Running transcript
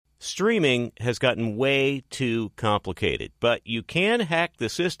Streaming has gotten way too complicated, but you can hack the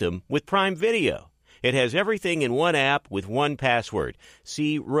system with Prime Video. It has everything in one app with one password.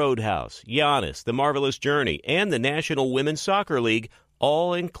 See Roadhouse, Giannis, The Marvelous Journey, and the National Women's Soccer League,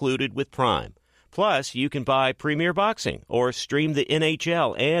 all included with Prime. Plus, you can buy Premier Boxing or stream the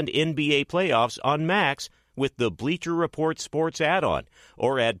NHL and NBA playoffs on Max with the Bleacher Report Sports add-on,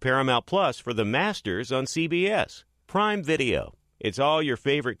 or add Paramount Plus for the Masters on CBS. Prime Video. It's all your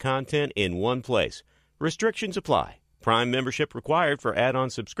favorite content in one place. Restrictions apply. Prime membership required for add-on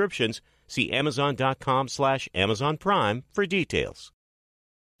subscriptions. See Amazon.com/Amazon Prime for details.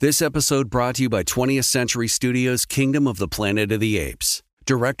 This episode brought to you by 20th Century Studios' Kingdom of the Planet of the Apes.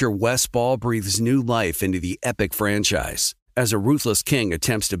 Director Wes Ball breathes new life into the epic franchise. As a ruthless king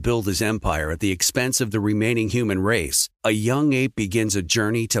attempts to build his empire at the expense of the remaining human race, a young ape begins a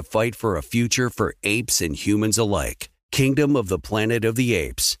journey to fight for a future for apes and humans alike. Kingdom of the Planet of the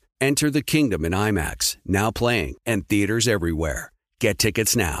Apes. Enter the kingdom in IMAX, now playing, and theaters everywhere. Get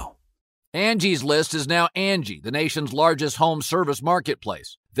tickets now. Angie's List is now Angie, the nation's largest home service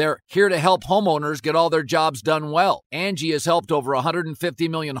marketplace. They're here to help homeowners get all their jobs done well. Angie has helped over 150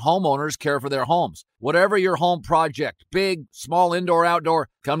 million homeowners care for their homes. Whatever your home project, big, small, indoor, outdoor,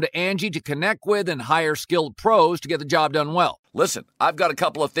 come to Angie to connect with and hire skilled pros to get the job done well. Listen, I've got a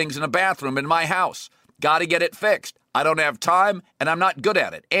couple of things in a bathroom in my house. Got to get it fixed. I don't have time, and I'm not good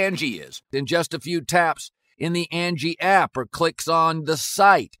at it. Angie is. In just a few taps in the Angie app or clicks on the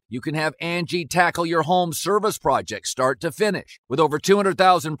site, you can have Angie tackle your home service project start to finish. With over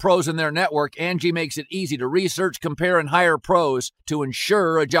 200,000 pros in their network, Angie makes it easy to research, compare, and hire pros to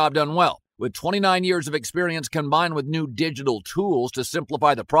ensure a job done well. With 29 years of experience combined with new digital tools to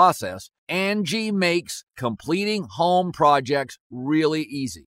simplify the process, Angie makes completing home projects really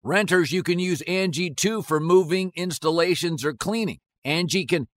easy. Renters, you can use Angie too for moving, installations, or cleaning. Angie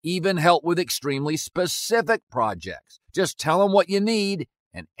can even help with extremely specific projects. Just tell them what you need,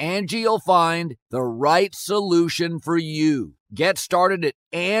 and Angie will find the right solution for you. Get started at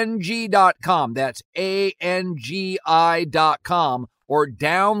Angie.com. That's ANGI.com, or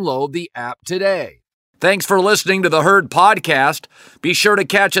download the app today. Thanks for listening to the Herd Podcast. Be sure to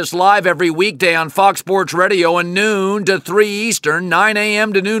catch us live every weekday on Fox Sports Radio at noon to 3 Eastern, 9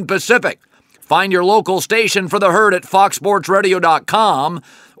 a.m. to noon Pacific. Find your local station for the Herd at foxsportsradio.com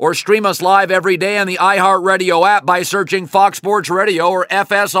or stream us live every day on the iHeartRadio app by searching Fox Sports Radio or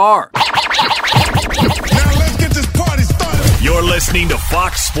FSR. Now let's get this party started. You're listening to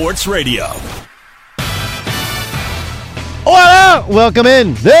Fox Sports Radio. Hola! Welcome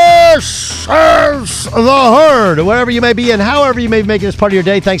in. This is the Herd. Wherever you may be and however you may be making this part of your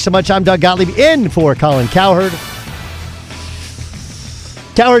day, thanks so much. I'm Doug Gottlieb in for Colin Cowherd.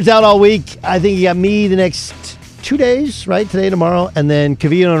 Cowherd's out all week. I think you got me the next 2 days, right? Today, tomorrow. And then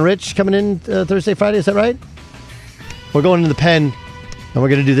Cavino and Rich coming in Thursday, Friday. Is that right? We're going to the pen and we're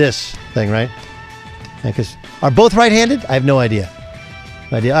going to do this thing, right? Because are both right-handed? I have no idea.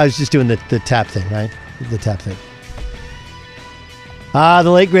 I was just doing the tap thing, right? The tap thing.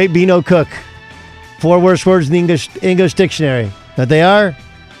 The late, great Beano Cook. 4 worst words in the English dictionary. That they are?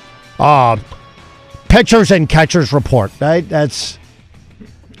 Pitchers and catchers report, right? That's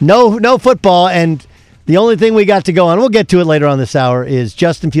no football, and the only thing we got to go on, we'll get to it later on this hour, is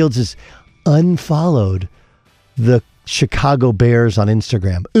Justin Fields has unfollowed the Chicago Bears on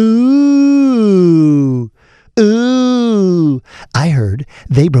Instagram. Ooh. I heard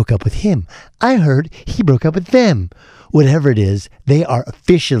they broke up with him. I heard he broke up with them. Whatever it is, they are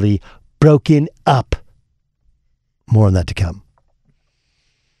officially broken up. More on that to come.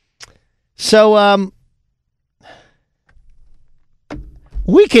 So,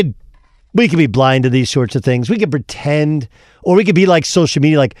 we could be blind to these sorts of things. We could pretend, or we could be like social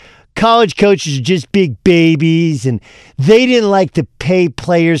media, like college coaches are just big babies, and they didn't like to pay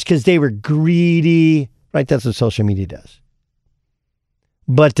players because they were greedy. Right? That's what social media does.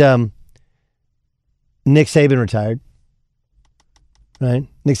 But Nick Saban retired. Right?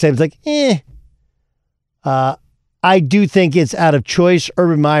 Nick Saban's like, I do think it's out of choice.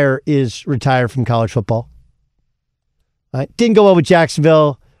 Urban Meyer is retired from college football. Right? Didn't go well with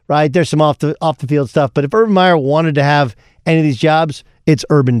Jacksonville. Right? There's some off the field stuff. But if Urban Meyer wanted to have any of these jobs, it's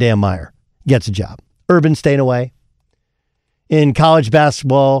Urban damn Meyer gets a job. Urban staying away. In college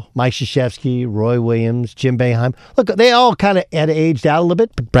basketball, Mike Krzyzewski, Roy Williams, Jim Boeheim. Look, they all kind of had aged out a little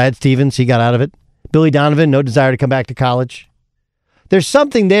bit. But Brad Stevens, he got out of it. Billy Donovan, no desire to come back to college. There's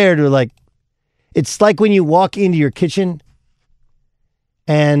something there to like, it's like when you walk into your kitchen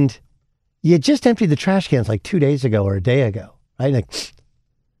and you just emptied the trash cans like 2 days ago or a day ago, right? Like,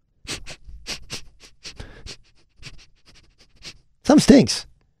 something stinks.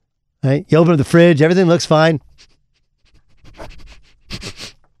 Right? You open up the fridge, everything looks fine.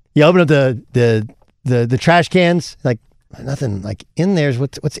 You open up the trash cans, like nothing like in there's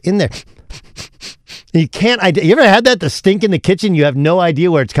what's in there. You can't. You ever had that? The stink in the kitchen. You have no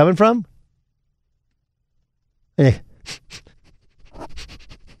idea where it's coming from.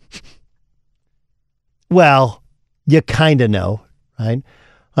 Well, you kind of know, right?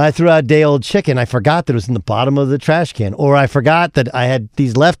 I threw out day-old chicken. I forgot that it was in the bottom of the trash can, or I forgot that I had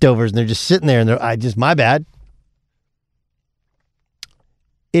these leftovers and they're just sitting there, and my bad.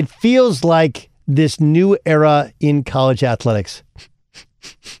 It feels like this new era in college athletics.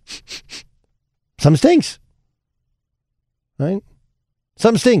 Some stinks, right?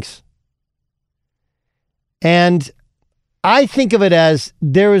 Some stinks. And I think of it as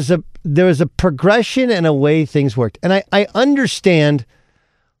there was a progression and a way things worked. And I understand,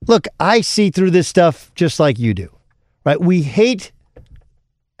 look, I see through this stuff just like you do, right?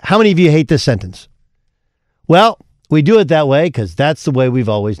 How many of you hate this sentence? Well, we do it that way because that's the way we've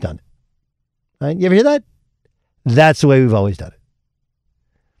always done it. Right? You ever hear that? That's the way we've always done it.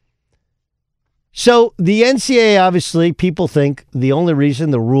 So the NCAA, obviously, people think the only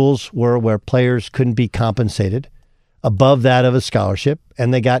reason the rules were where players couldn't be compensated above that of a scholarship,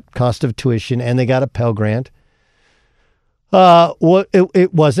 and they got cost of tuition, and they got a Pell Grant.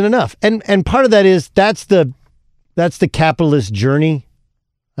 It wasn't enough, and part of that is that's the capitalist journey.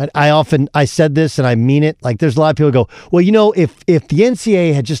 I said this and I mean it. Like there's a lot of people who go, well, if the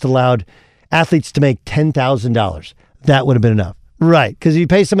NCAA had just allowed athletes to make $10,000, that would have been enough. Right, because if you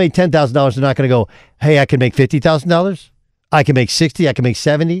pay somebody $10,000, they're not going to go, hey, I can make $50,000. I can make 60. I can make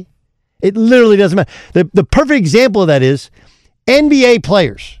 70. It literally doesn't matter. The perfect example of that is NBA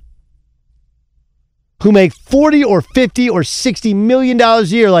players who make 40 or 50 or $60 million a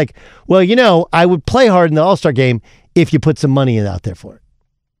year. Like, well, I would play hard in the All-Star game if you put some money out there for it.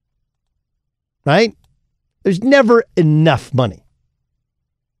 Right? There's never enough money.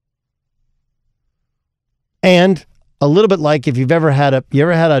 And a little bit like if you've ever had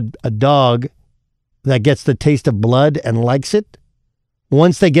a dog that gets the taste of blood and likes it.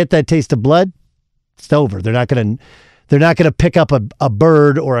 Once they get that taste of blood, it's over. They're not gonna pick up a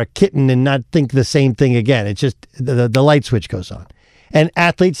bird or a kitten and not think the same thing again. It's just the light switch goes on. And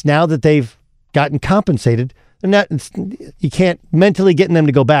athletes, now that they've gotten compensated, you can't mentally getting them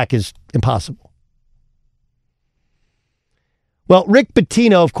to go back is impossible. Well, Rick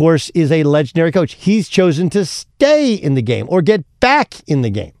Pitino, of course, is a legendary coach. He's chosen to stay in the game or get back in the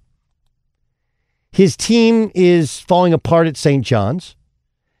game. His team is falling apart at St. John's.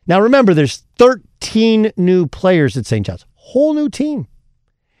 Now, remember, there's 13 new players at St. John's. Whole new team.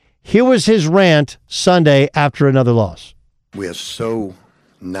 Here was his rant Sunday after another loss. We are so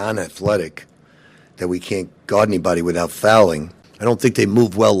non-athletic that we can't guard anybody without fouling. I don't think they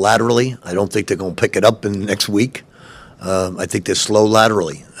move well laterally. I don't think they're going to pick it up in the next week. I think they're slow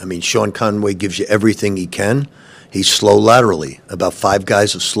laterally. I mean, Sean Conway gives you everything he can. He's slow laterally. About 5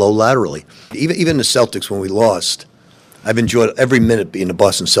 guys are slow laterally. Even the Celtics, when we lost, I've enjoyed every minute being the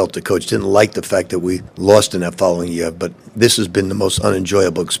Boston Celtic coach. Didn't like the fact that we lost in that following year, but this has been the most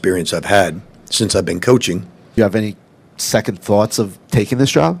unenjoyable experience I've had since I've been coaching. Do you have any second thoughts of taking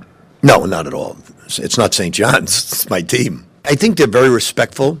this job? No, not at all. It's not St. John's. It's my team. I think they're very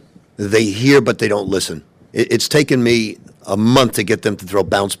respectful. They hear, but they don't listen. It's taken me a month to get them to throw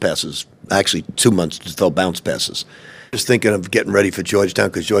bounce passes. Actually, 2 months to throw bounce passes. Just thinking of getting ready for Georgetown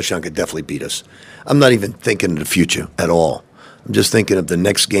because Georgetown could definitely beat us. I'm not even thinking of the future at all. I'm just thinking of the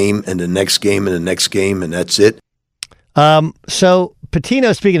next game and the next game and the next game, and that's it. So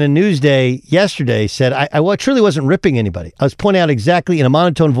Pitino, speaking of Newsday yesterday, said, I truly wasn't ripping anybody. I was pointing out exactly in a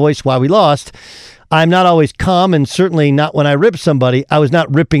monotone voice why we lost. I'm not always calm, and certainly not when I rip somebody. I was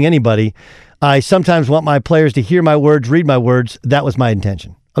not ripping anybody. I sometimes want my players to hear my words, read my words. That was my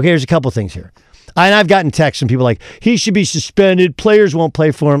intention. Okay, here's a couple things here. And I've gotten texts from people like, he should be suspended. Players won't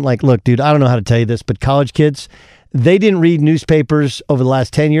play for him. Like, look, dude, I don't know how to tell you this, but college kids, they didn't read newspapers over the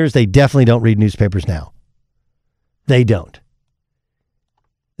last 10 years. They definitely don't read newspapers now. They don't.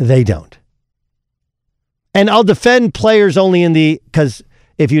 They don't. And I'll defend players only because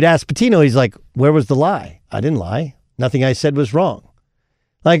if you'd ask Pitino, he's like, where was the lie? I didn't lie. Nothing I said was wrong.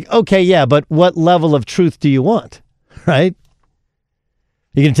 Like, okay, yeah, but what level of truth do you want? Right?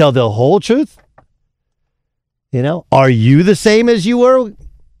 You can tell the whole truth? Are you the same as you were?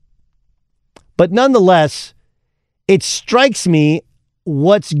 But nonetheless, it strikes me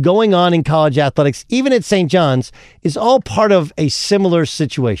what's going on in college athletics, even at St. John's, is all part of a similar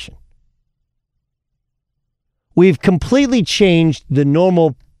situation. We've completely changed the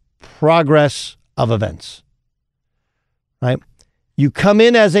normal progress of events. Right? You come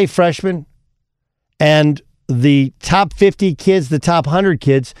in as a freshman, and the top 50 kids, the top 100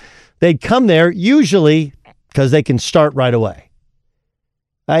 kids, they'd come there usually because they can start right away.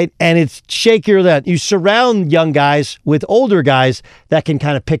 Right? And it's shakier than you surround young guys with older guys that can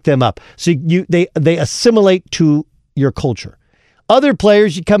kind of pick them up. So they assimilate to your culture. Other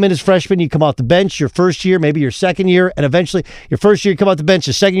players, you come in as freshmen, you come off the bench your first year, maybe your second year, and eventually your first year you come off the bench,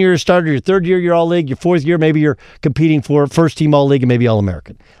 your second year you're a starter, your third year you're all-league, your fourth year maybe you're competing for first team all-league and maybe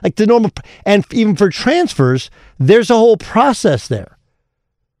all-American. Like the normal, and even for transfers, there's a whole process there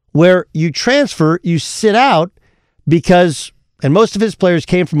where you transfer, you sit out because, and most of his players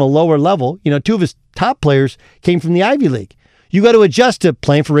came from a lower level. You know, two of his top players came from the Ivy League. You got to adjust to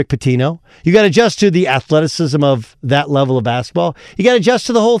playing for Rick Pitino. You got to adjust to the athleticism of that level of basketball. You got to adjust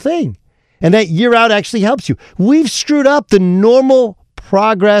to the whole thing. And that year out actually helps you. We've screwed up the normal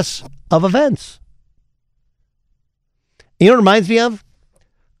progress of events. You know what it reminds me of?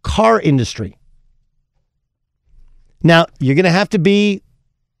 Car industry. Now, you're going to have to be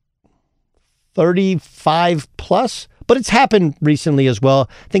 35 plus, but it's happened recently as well.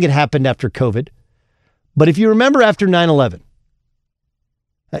 I think it happened after COVID. But if you remember after 9/11,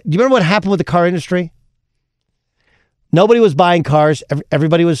 do you remember what happened with the car industry? Nobody was buying cars.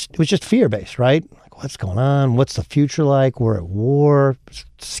 Everybody it was just fear-based, right? Like, what's going on? What's the future like? We're at war. It's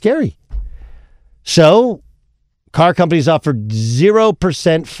scary. So car companies offered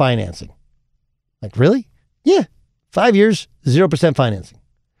 0% financing. Like, really? Yeah. 5 years, 0% financing.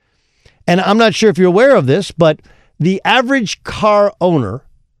 And I'm not sure if you're aware of this, but the average car owner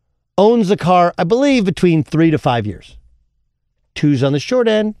owns a car, I believe, between 3 to 5 years. 2's on the short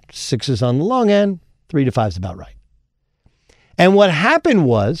end, 6's on the long end, 3 to 5's about right. And what happened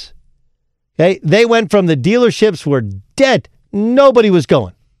was, okay, they went from the dealerships were dead, nobody was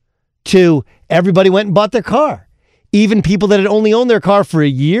going, to everybody went and bought their car. Even people that had only owned their car for a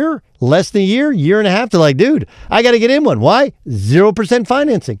year, less than a year and a half, they're like, dude, I got to get in one. Why? 0%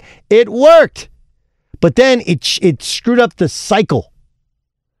 financing. It worked. But then it screwed up the cycle.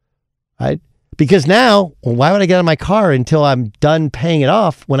 Right? Because now, well, why would I get out of my car until I'm done paying it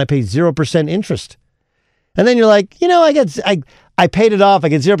off when I pay 0% interest? And then you're like, you know, I paid it off. I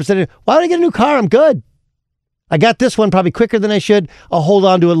get 0%. Why would I get a new car? I'm good. I got this one probably quicker than I should. I'll hold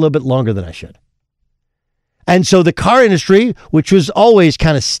on to it a little bit longer than I should. And so the car industry, which was always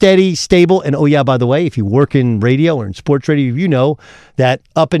kind of steady, stable, and oh yeah, by the way, if you work in radio or in sports radio, you know that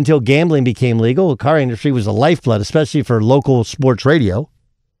up until gambling became legal, the car industry was the lifeblood, especially for local sports radio.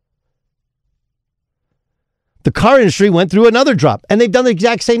 The car industry went through another drop, and they've done the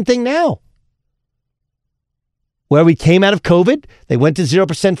exact same thing now. Where we came out of COVID, they went to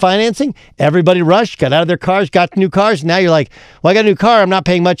 0% financing. Everybody rushed, got out of their cars, got new cars. Now you're like, well, I got a new car. I'm not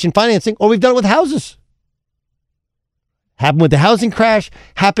paying much in financing. Or we've done it with houses. Happened with the housing crash,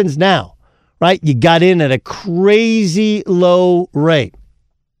 happens now, right? You got in at a crazy low rate.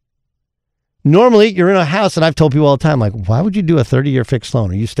 Normally, you're in a house, and I've told people all the time, like, why would you do a 30-year fixed loan?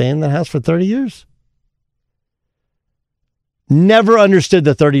 Are you staying in that house for 30 years? Never understood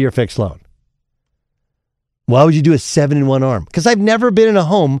the 30-year fixed loan. Why would you do a 7-in-1 arm? Because I've never been in a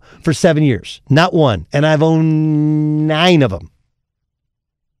home for 7 years. Not one. And I've owned 9 of them.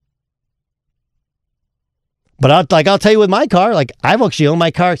 But I'll tell you with my car, like I've actually owned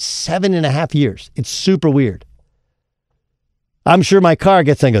my car 7.5 years. It's super weird. I'm sure my car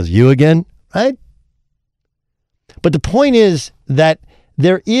gets and goes, you again? Right? But the point is that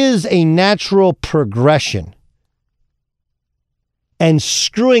there is a natural progression. And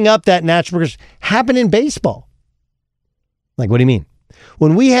screwing up that natural progression happened in baseball. Like, what do you mean?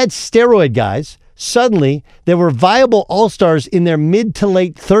 When we had steroid guys, suddenly there were viable all-stars in their mid to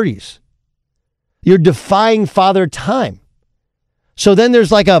late 30s. You're defying father time. So then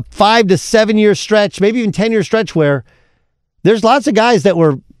there's like a 5 to 7 year stretch, maybe even 10-year stretch where there's lots of guys that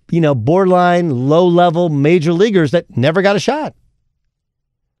were, you know, borderline, low-level major leaguers that never got a shot.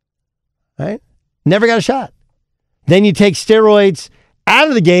 Right? Never got a shot. Then you take steroids out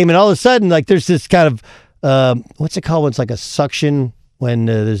of the game and all of a sudden, like there's this kind of, what's it called when it's like a suction when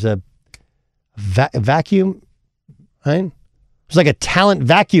there's a vacuum, right? It's like a talent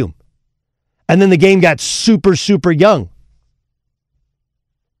vacuum. And then the game got super, super young.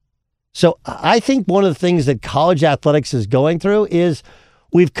 So I think one of the things that college athletics is going through is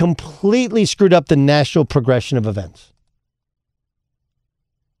we've completely screwed up the natural progression of events.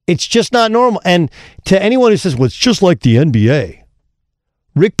 It's just not normal. And to anyone who says, well, it's just like the NBA,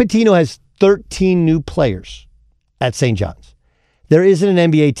 Rick Pitino has 13 new players at St. John's. There isn't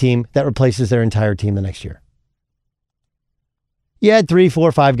an NBA team that replaces their entire team the next year. You had 3,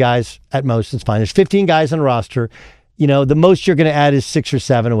 4, 5 guys at most. It's fine. There's 15 guys on a roster. the most you're going to add is 6 or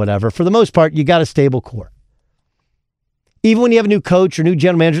 7 or whatever. For the most part, you got a stable core. Even when you have a new coach or new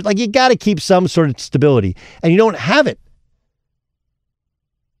general manager, you got to keep some sort of stability. And you don't have it.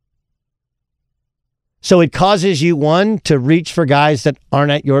 So it causes you, one, to reach for guys that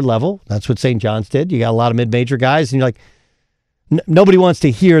aren't at your level. That's what St. John's did. You got a lot of mid-major guys, and you're like, nobody wants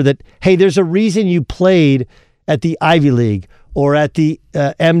to hear that, hey, there's a reason you played at the Ivy League or at the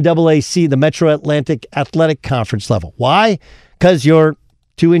MAAC, the Metro Atlantic Athletic Conference level. Why? Because you're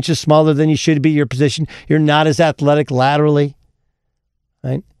 2 inches smaller than you should be your position. You're not as athletic laterally.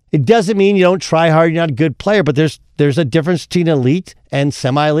 Right? It doesn't mean you don't try hard, you're not a good player, but there's a difference between elite and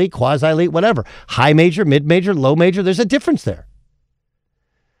semi-elite, quasi-elite, whatever. High major, mid-major, low major, there's a difference there.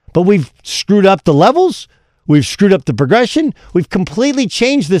 But we've screwed up the levels. We've screwed up the progression. We've completely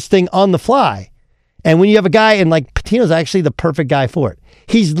changed this thing on the fly. And when you have a guy, and Pitino's actually the perfect guy for it.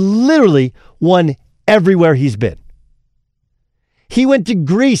 He's literally won everywhere he's been. He went to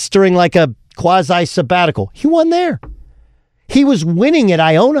Greece during a quasi-sabbatical. He won there. He was winning at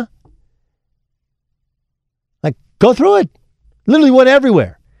Iona. Go through it. Literally won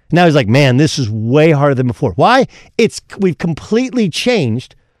everywhere. Now he's like, man, this is way harder than before. Why? We've completely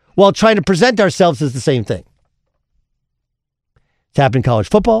changed while trying to present ourselves as the same thing. It's happened in college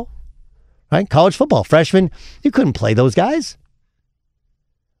football, right? College football, freshmen, you couldn't play those guys.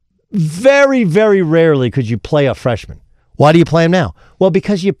 Very, very rarely could you play a freshman. Why do you play him now? Well,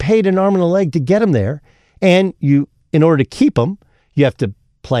 because you paid an arm and a leg to get him there, and in order to keep him, you have to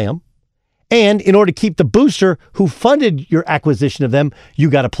play him. And in order to keep the booster who funded your acquisition of them, you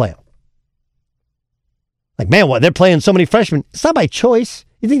got to play them. Man, what? They're playing so many freshmen. It's not by choice.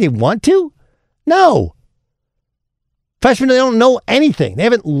 You think they want to? No. Freshmen, they don't know anything. They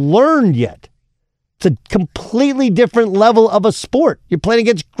haven't learned yet. It's a completely different level of a sport. You're playing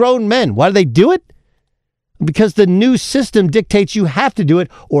against grown men. Why do they do it? Because the new system dictates you have to do it,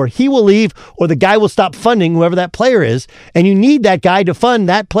 or he will leave, or the guy will stop funding whoever that player is. And you need that guy to fund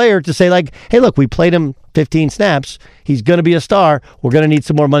that player to say, hey, look, we played him 15 snaps. He's going to be a star. We're going to need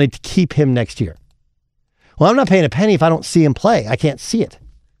some more money to keep him next year. Well, I'm not paying a penny if I don't see him play. I can't see it.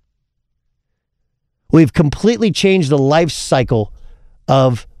 We've completely changed the life cycle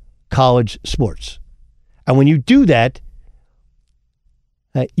of college sports. And when you do that,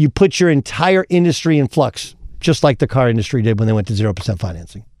 you put your entire industry in flux, just like the car industry did when they went to 0%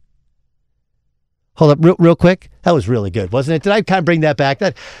 financing. Hold up real quick. That was really good, wasn't it? Did I kind of bring that back?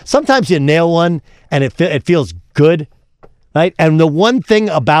 Sometimes you nail one and it feels good, right? And the one thing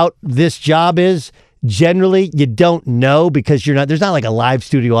about this job is generally you don't know because there's not a live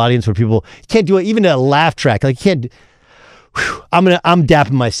studio audience where people can't do it, even a laugh track. You can't. I'm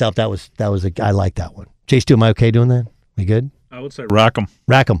dapping myself. I like that one. Jay Stu, am I okay doing that? We good? I would say rack him.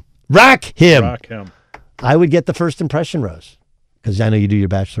 Rack him. Rack him. Rack him. I would get the first impression rose because I know you do your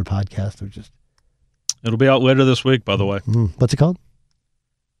Bachelor podcast. It'll be out later this week, by the way. What's it called?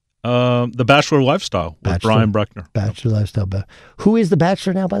 The Bachelor Lifestyle with Brian Breckner. Bachelor Lifestyle. Who is the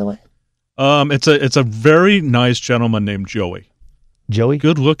Bachelor now, by the way? It's a very nice gentleman named Joey. Joey?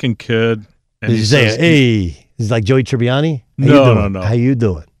 Good-looking kid. And he's like Joey Tribbiani? No. How you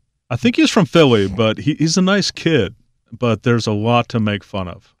doing? I think he's from Philly, but he's a nice kid. But there's a lot to make fun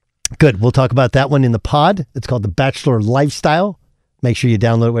of. Good. We'll talk about that one in the pod. It's called The Bachelor Lifestyle. Make sure you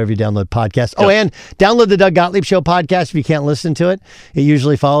download it wherever you download podcasts. Oh, and download the Doug Gottlieb Show podcast if you can't listen to it. It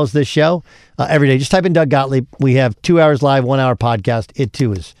usually follows this show every day. Just type in Doug Gottlieb. We have 2 hours live, 1 hour podcast. It,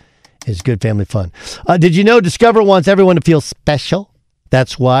 too, is good family fun. Did you know Discover wants everyone to feel special?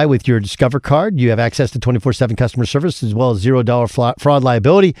 That's why with your Discover card, you have access to 24/7 customer service as well as $0 fraud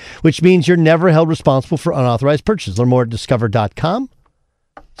liability, which means you're never held responsible for unauthorized purchases. Learn more at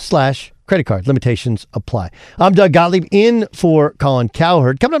discover.com/credit card. Limitations apply. I'm Doug Gottlieb in for Colin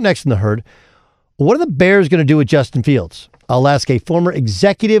Cowherd. Coming up next in the herd, what are the Bears going to do with Justin Fields? I'll ask a former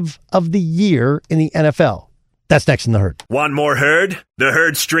executive of the year in the NFL. That's next in the herd. Want more herd? The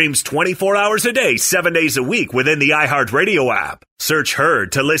herd streams 24 hours a day, 7 days a week within the iHeartRadio app. Search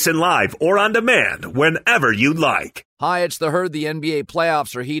Herd to listen live or on demand whenever you like. Hi, it's the herd. The NBA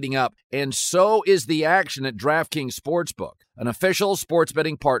playoffs are heating up, and so is the action at DraftKings Sportsbook, an official sports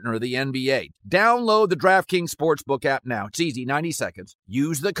betting partner of the NBA. Download the DraftKings Sportsbook app now. It's easy, 90 seconds.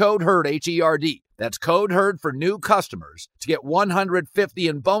 Use the code HERD, H-E-R-D. That's code HERD for new customers to get $150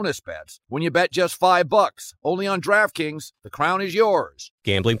 in bonus bets when you bet just $5. Only on DraftKings. The crown is yours.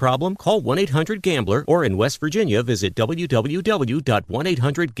 Gambling problem? Call 1-800-GAMBLER or in West Virginia, visit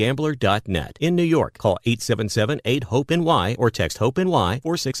www.1800gambler.net. In New York, call 877-8-HOPE-NY or text HOPE-NY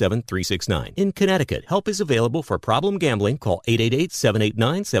 467-369. In Connecticut, help is available for problem gambling. Call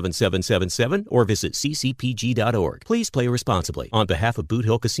 888-789-7777 or visit ccpg.org. Please play responsibly. On behalf of Boot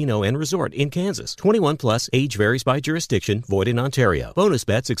Hill Casino and Resort in Kansas, 21 plus, age varies by jurisdiction, void in Ontario. Bonus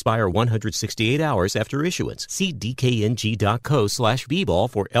bets expire 168 hours after issuance. See dkng.co/bball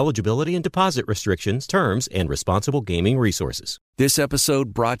for eligibility and deposit restrictions, terms, and responsible gaming resources. This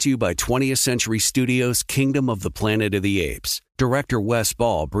episode brought to you by 20th Century Studios' Kingdom of the Planet of the Apes. Director Wes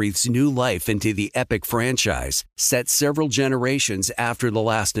Ball breathes new life into the epic franchise, set several generations after the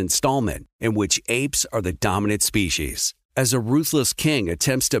last installment, in which apes are the dominant species. As a ruthless king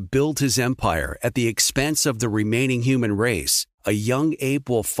attempts to build his empire at the expense of the remaining human race, a young ape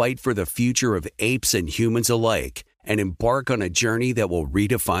will fight for the future of apes and humans alike and embark on a journey that will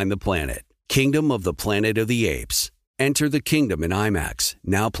redefine the planet. Kingdom of the Planet of the Apes. Enter the kingdom in IMAX,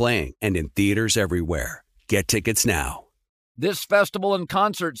 now playing and in theaters everywhere. Get tickets now. This festival and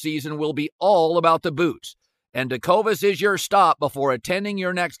concert season will be all about the boots, and Tecovas is your stop before attending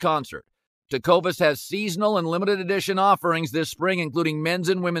your next concert. Tecovas has seasonal and limited edition offerings this spring, including men's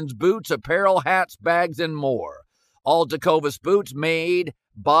and women's boots, apparel, hats, bags, and more. All Tecovas boots made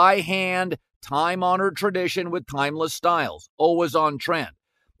by hand, time-honored tradition with timeless styles, always on trend.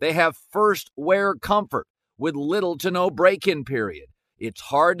 They have first wear comfort with little to no break-in period. It's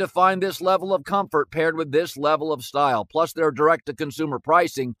hard to find this level of comfort paired with this level of style. Plus, their direct-to-consumer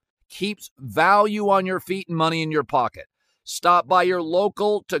pricing keeps value on your feet and money in your pocket. Stop by your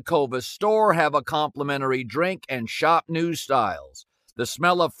local Tecovas store, have a complimentary drink, and shop new styles. The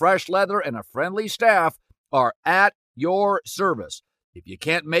smell of fresh leather and a friendly staff are at your service. If you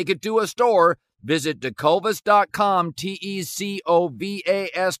can't make it to a store, visit Tecovas.com,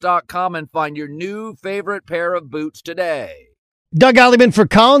 Tecovas.com, and find your new favorite pair of boots today. Doug Ollieman for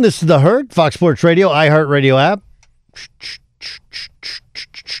Colin. This is The Herd, Fox Sports Radio, iHeartRadio app.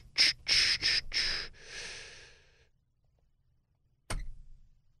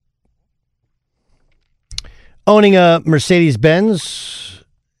 Owning a Mercedes-Benz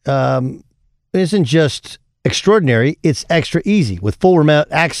isn't just extraordinary, it's extra easy. With full remote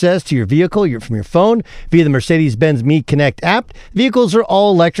access to your vehicle from your phone via the Mercedes-Benz Me Connect app, vehicles are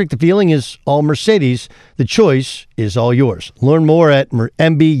all electric. The feeling is all Mercedes. The choice is all yours. Learn more at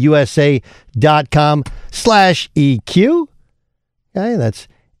MBUSA.com/EQ. Okay, that's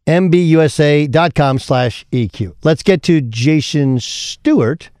MBUSA.com/EQ. Let's get to Jason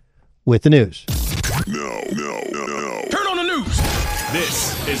Stewart with the news. No. Turn on the news.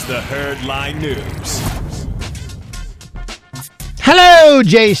 This is the Herd Line News. Hello,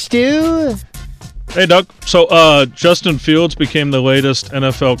 Jay Stu. Hey, Doug. So Justin Fields became the latest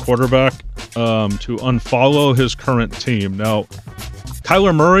NFL quarterback to unfollow his current team. Now,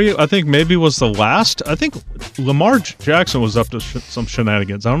 Kyler Murray, I think maybe was the last. I think Lamar Jackson was up to some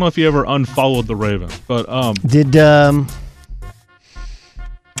shenanigans. I don't know if he ever unfollowed the Ravens, but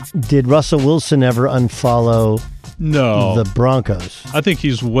Did Russell Wilson ever unfollow the Broncos? I think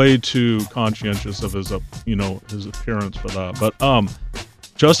he's way too conscientious of his appearance for that. But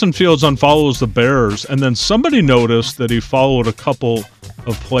Justin Fields unfollows the Bears, and then somebody noticed that he followed a couple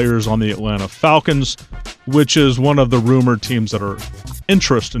of players on the Atlanta Falcons, which is one of the rumored teams that are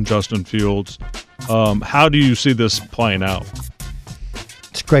interested in Justin Fields. How do you see this playing out?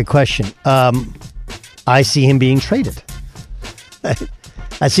 It's a great question. I see him being traded.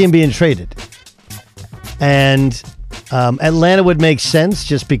 I see him being traded. And Atlanta would make sense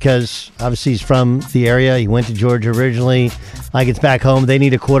just because obviously he's from the area. He went to Georgia originally. Like, it's back home. They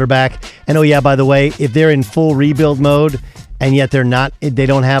need a quarterback. And oh yeah, by the way, if they're in full rebuild mode and yet they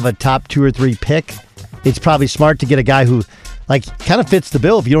don't have a top 2 or 3 pick, it's probably smart to get a guy who kind of fits the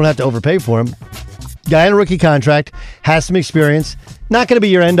bill if you don't have to overpay for him. Guy on a rookie contract, has some experience. Not going to be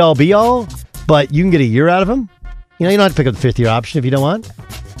your end all be all, but you can get a year out of him. You don't have to pick up the 5th year option if you don't want.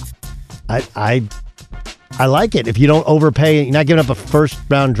 I like it. If you don't overpay, you're not giving up a first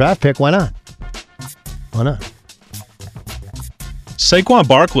round draft pick. Why not? Why not? Saquon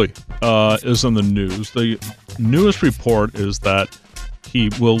Barkley is in the news. The newest report is that he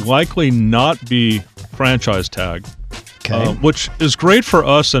will likely not be franchise tagged, which is great for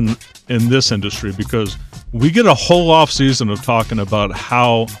us in this industry because we get a whole offseason of talking about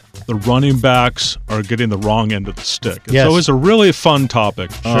how the running backs are getting the wrong end of the stick. It's always a really fun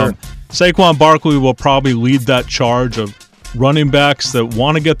topic. Sure. Saquon Barkley will probably lead that charge of running backs that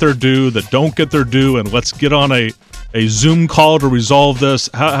want to get their due, that don't get their due, and let's get on a Zoom call to resolve this?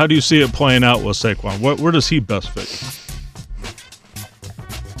 How do you see it playing out with Saquon? Where does he best fit?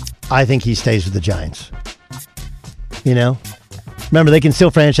 I think he stays with the Giants. Remember, they can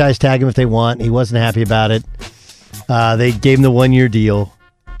still franchise tag him if they want. He wasn't happy about it. They gave him the 1-year deal.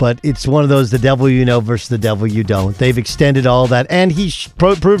 But it's one of those, the devil you know versus the devil you don't. They've extended all that. And he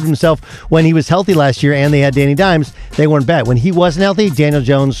proved himself when he was healthy last year and they had Danny Dimes. They weren't bad. When he wasn't healthy, Daniel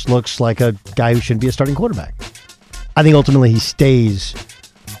Jones looks like a guy who shouldn't be a starting quarterback. I think ultimately he stays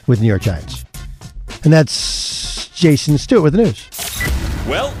with New York Giants. And that's Jason Stewart with the news.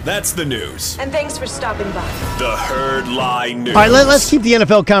 Well, that's the news. And thanks for stopping by. The Herd Lie News. All right, let's keep the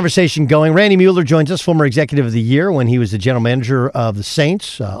NFL conversation going. Randy Mueller joins us, former executive of the year when he was the general manager of the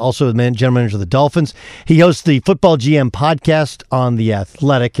Saints, also the general manager of the Dolphins. He hosts the Football GM podcast on The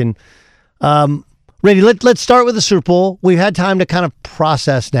Athletic. And Randy, let's start with the Super Bowl. We've had time to kind of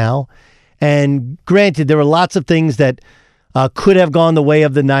process now. And granted, there were lots of things that could have gone the way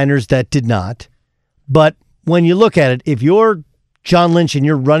of the Niners that did not. But when you look at it, if you're John Lynch and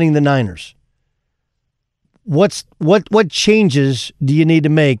you're running the Niners, what changes do you need to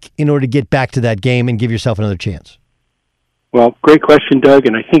make in order to get back to that game and give yourself another chance? Well, great question, Doug,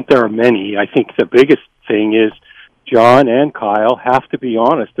 and I think there are many. I think the biggest thing is John and Kyle have to be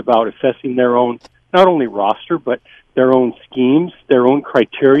honest about assessing their own, not only roster, but their own schemes, their own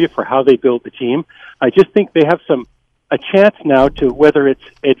criteria for how they build the team. I just think they have a chance now to, whether it's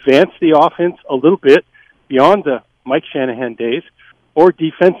advance the offense a little bit beyond the Mike Shanahan days, or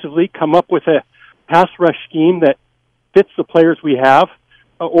defensively come up with a pass rush scheme that fits the players we have,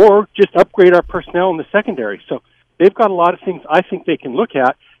 or just upgrade our personnel in the secondary. So they've got a lot of things I think they can look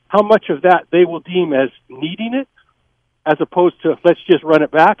at. How much of that they will deem as needing it, as opposed to let's just run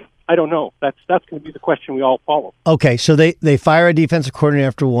it back, I don't know. That's going to be the question we all follow. Okay, so they fire a defensive coordinator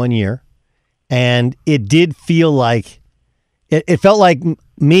after 1 year, and it did feel like it felt like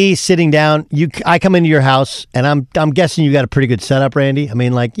me sitting down. I come into your house, and I'm guessing you got a pretty good setup, Randy. I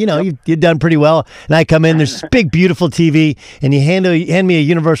mean, you've done pretty well. And I come in, there's this big, beautiful TV, and you hand me a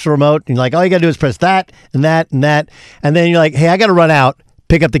universal remote, and you're like, all you got to do is press that and that and that, and then you're like, hey, I got to run out,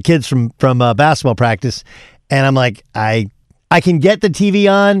 pick up the kids from basketball practice, and I'm like, I can get the TV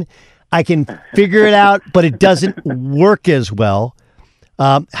on, I can figure it out, but it doesn't work as well.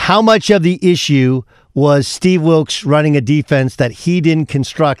 How much of the issue was Steve Wilks running a defense that he didn't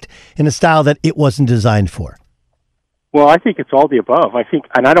construct in a style that it wasn't designed for? Well, I think it's all the above. I think,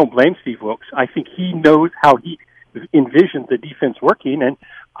 and I don't blame Steve Wilks. I think he knows how he envisioned the defense working, and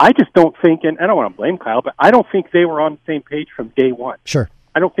I just don't think, and I don't want to blame Kyle, but I don't think they were on the same page from day one. Sure.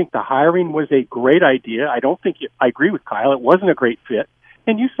 I don't think the hiring was a great idea. I don't think I agree with Kyle. It wasn't a great fit.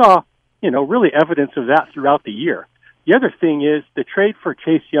 And you saw, really evidence of that throughout the year. The other thing is the trade for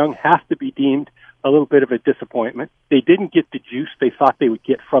Chase Young has to be deemed a little bit of a disappointment. They didn't get the juice they thought they would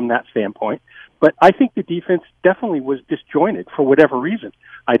get from that standpoint. But I think the defense definitely was disjointed for whatever reason.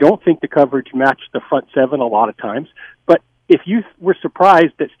 I don't think the coverage matched the front seven a lot of times. But if you were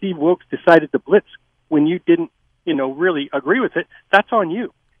surprised that Steve Wilks decided to blitz when you didn't, really agree with it, that's on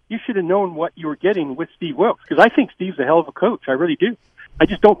you. You should have known what you were getting with Steve Wilks, because I think Steve's a hell of a coach. I really do. I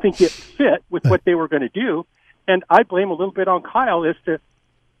just don't think it fit with what they were going to do. And I blame a little bit on Kyle as to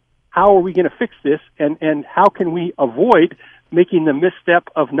how are we going to fix this, and how can we avoid making the misstep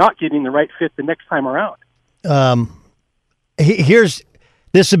of not getting the right fit the next time around.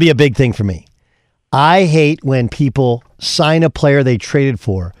 This would be a big thing for me. I hate when people sign a player they traded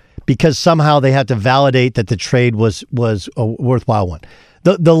for because somehow they have to validate that the trade was a worthwhile one.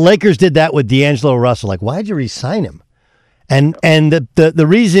 The Lakers did that with D'Angelo Russell. Like, why'd you re-sign him? And the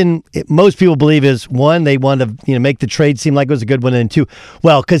reason most people believe is, one, they want to make the trade seem like it was a good one, and two,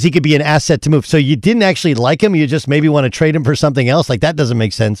 well, because he could be an asset to move. So you didn't actually like him, you just maybe want to trade him for something else. Like, that doesn't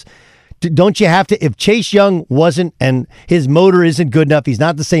make sense. Don't you have to? If Chase Young wasn't, and his motor isn't good enough, he's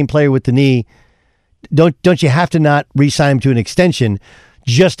not the same player with the knee. Don't you have to not re-sign him to an extension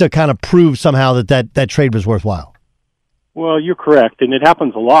just to kind of prove somehow that trade was worthwhile? Well, you're correct, and it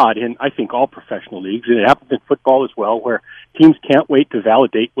happens a lot in, I think, all professional leagues, and it happens in football as well, where teams can't wait to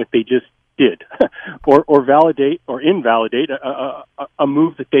validate what they just did, or validate or invalidate a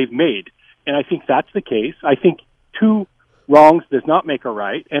move that they've made. And I think that's the case. I think two wrongs does not make a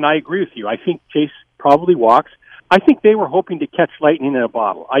right, and I agree with you. I think Chase probably walks. I think they were hoping to catch lightning in a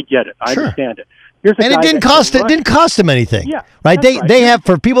bottle. I get it. I understand it. And it didn't cost them anything. Yeah, right. They have,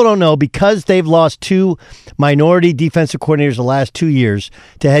 for people who don't know, because they've lost two minority defensive coordinators the last 2 years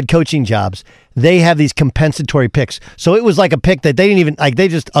to head coaching jobs, they have these compensatory picks. So it was like a pick that they didn't even, like, they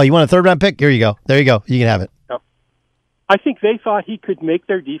just, oh, you want a third round pick? Here you go. There you go. You can have it. I think they thought he could make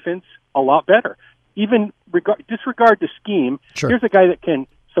their defense a lot better. Even disregard the scheme. Sure. Here's a guy that can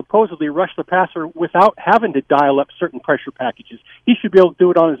supposedly rush the passer without having to dial up certain pressure packages. He should be able to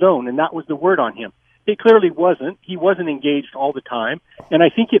do it on his own, and that was the word on him. It clearly wasn't. He wasn't engaged all the time, and I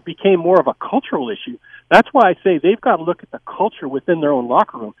think it became more of a cultural issue. That's why I say they've got to look at the culture within their own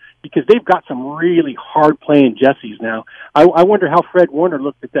locker room, because they've got some really hard-playing Jessies now. I wonder how Fred Warner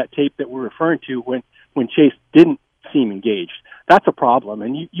looked at that tape that we're referring to when Chase didn't seem engaged. That's a problem,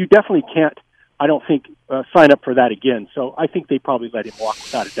 and you definitely can't, I don't think, sign up for that again. So I think they probably let him walk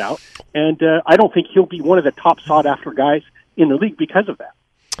without a doubt, and I don't think he'll be one of the top sought-after guys in the league because of that.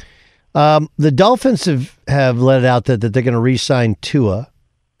 The Dolphins have let it out that they're going to re-sign Tua,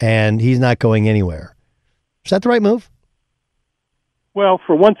 and he's not going anywhere. Is that the right move? Well,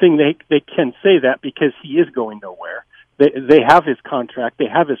 for one thing, they can say that because he is going nowhere. They have his contract. They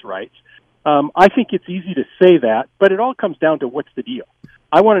have his rights. I think it's easy to say that, but it all comes down to what's the deal.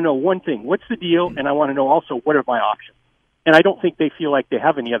 I want to know one thing, what's the deal, and I want to know also what are my options. And I don't think they feel like they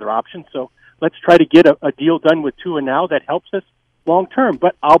have any other options, so let's try to get a deal done with Tua now that helps us long term.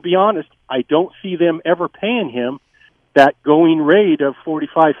 But I'll be honest, I don't see them ever paying him that going rate of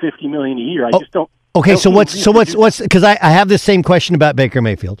 $45-50 million a year. I just don't. Okay, so what's because I have the same question about Baker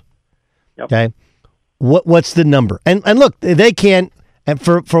Mayfield. Yep. Okay, what's the number? And look, they can't. And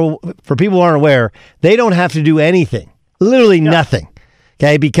for people who aren't aware, they don't have to do anything, literally nothing.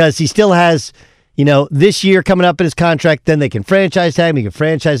 Okay, because he still has, this year coming up in his contract. Then they can franchise tag him. He can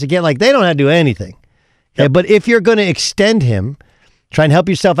franchise again. Like, they don't have to do anything. Okay, but if you're going to extend him, try and help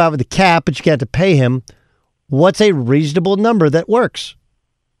yourself out with the cap, but you can't have to pay him. What's a reasonable number that works?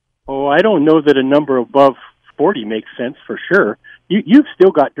 Oh, I don't know that a number above 40 makes sense for sure. You've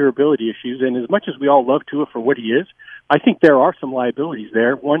still got durability issues, and as much as we all love Tua for what he is, I think there are some liabilities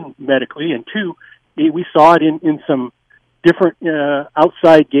there. One, medically, and two, we saw it in some different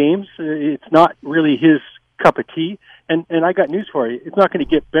outside games. It's not really his cup of tea, and I got news for you. It's not going to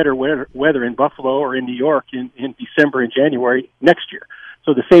get better weather in Buffalo or in New York in December and January next year.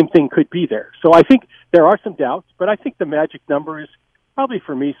 So the same thing could be there. So I think there are some doubts, but I think the magic number is probably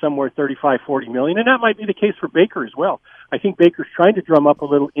for me somewhere $35-40 million, and that might be the case for Baker as well. I think Baker's trying to drum up a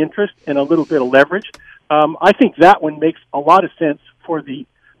little interest and a little bit of leverage. I think that one makes a lot of sense for the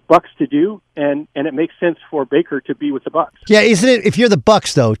Bucs to do, and it makes sense for Baker to be with the Bucs. Yeah, isn't it? If you're the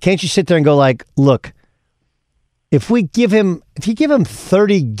Bucs, though, can't you sit there and go like, look, if you give him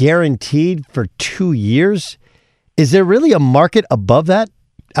 30 guaranteed for 2 years, is there really a market above that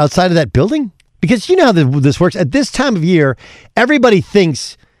outside of that building? Because you know how this works. At this time of year, everybody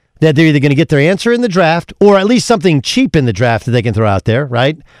thinks that they're either going to get their answer in the draft or at least something cheap in the draft that they can throw out there,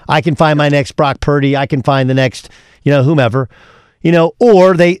 right? I can find my next Brock Purdy. I can find the next, whomever,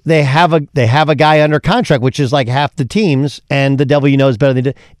 or they have a guy under contract, which is like half the teams, and the devil knows better than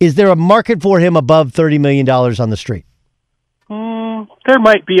they do. Is there a market for him above $30 million on the street? There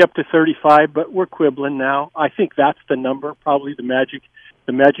might be up to 35, but we're quibbling now. I think that's the number, probably the magic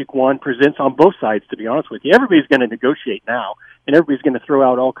wand presents on both sides, to be honest with you. Everybody's going to negotiate now, and everybody's going to throw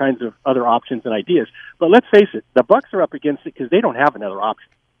out all kinds of other options and ideas. But let's face it, the Bucs are up against it because they don't have another option.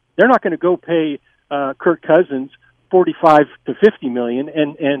 They're not going to go pay Kirk Cousins $45 to $50 million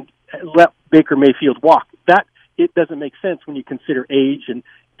and let Baker Mayfield walk. That it doesn't make sense when you consider age and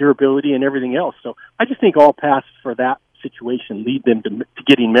durability and everything else. So I just think all paths for that situation lead them to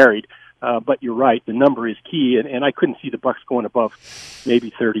getting married. But you're right, the number is key, and I couldn't see the Bucs going above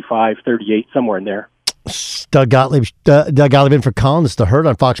maybe 35, 38, somewhere in there. Doug Gottlieb in for Colin. This is The Herd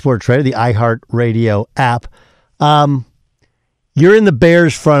on Fox Sports Radio, the iHeart Radio app. You're in the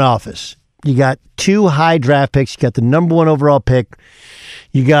Bears front office. You got 2 high draft picks. You got the number 1 overall pick.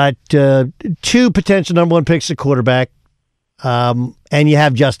 You got 2 potential number 1 picks at quarterback, and you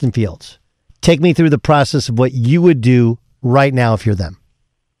have Justin Fields. Take me through the process of what you would do right now if you're them.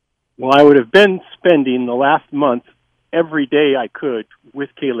 Well, I would have been spending the last month every day I could with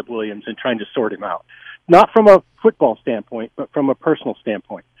Caleb Williams and trying to sort him out. Not from a football standpoint, but from a personal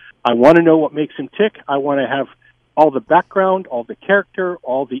standpoint. I want to know what makes him tick. I want to have all the background, all the character,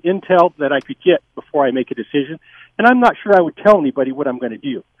 all the intel that I could get before I make a decision. And I'm not sure I would tell anybody what I'm going to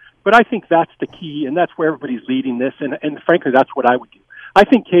do. But I think that's the key, and that's where everybody's leading this, and frankly, that's what I would do. I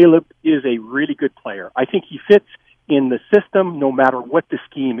think Caleb is a really good player. I think he fits in the system no matter what the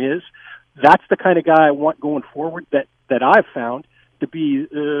scheme is. That's the kind of guy I want going forward that I've found to be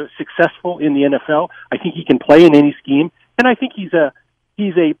successful in the NFL. I think he can play in any scheme, and I think he's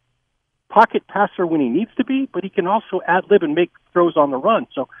a pocket passer when he needs to be, but he can also ad-lib and make throws on the run.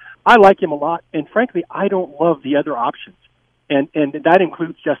 So I like him a lot, and frankly, I don't love the other options. And that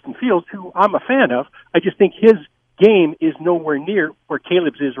includes Justin Fields, who I'm a fan of. I just think his game is nowhere near where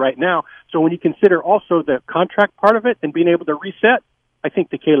Caleb's is right now. So when you consider also the contract part of it and being able to reset, I think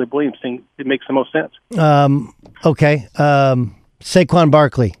the Caleb Williams thing, it makes the most sense. Okay. Saquon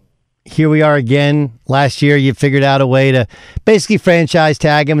Barkley. Here we are again. Last year, you figured out a way to basically franchise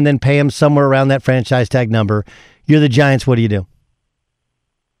tag him and then pay him somewhere around that franchise tag number. You're the Giants. What do you do?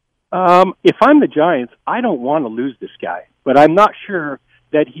 If I'm the Giants, I don't want to lose this guy, but I'm not sure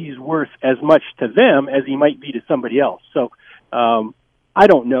that he's worth as much to them as he might be to somebody else. So I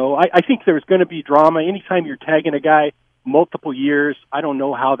don't know. I think there's going to be drama anytime you're tagging a guy multiple years. I don't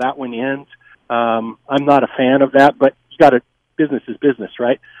know how that one ends. I'm not a fan of that, but you got to, business is business,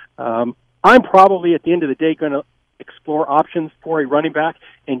 right? I'm probably at the end of the day going to explore options for a running back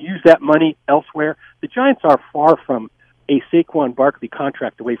and use that money elsewhere. The Giants are far from a Saquon Barkley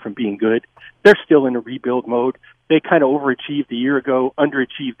contract away from being good. They're still in a rebuild mode. They kind of overachieved a year ago,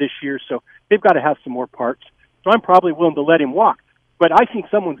 underachieved this year, so they've got to have some more parts. So I'm probably willing to let him walk. But I think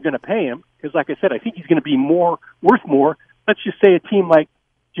someone's going to pay him because, like I said, I think he's going to be worth more. Let's just say a team like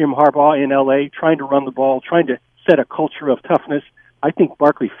Jim Harbaugh in L.A., trying to run the ball, trying to set a culture of toughness. I think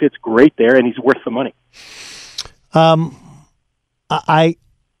Barkley fits great there, and he's worth the money. I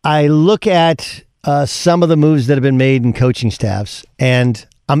look at some of the moves that have been made in coaching staffs, and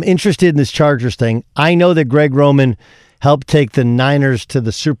I'm interested in this Chargers thing. I know that Greg Roman helped take the Niners to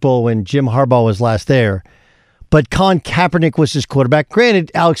the Super Bowl when Jim Harbaugh was last there, but Colin Kaepernick was his quarterback. Granted,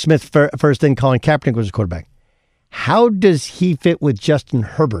 Alex Smith first, then Colin Kaepernick was his quarterback. How does he fit with Justin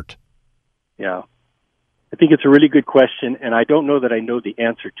Herbert? Yeah. I think it's a really good question, and I don't know that I know the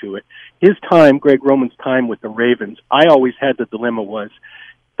answer to it. His time, Greg Roman's time with the Ravens, I always had the dilemma was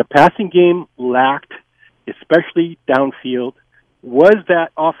the passing game lacked, especially downfield. Was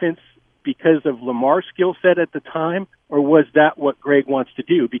that offense because of Lamar's skill set at the time, or was that what Greg wants to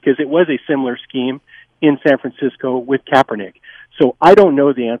do? Because it was a similar scheme in San Francisco with Kaepernick. So I don't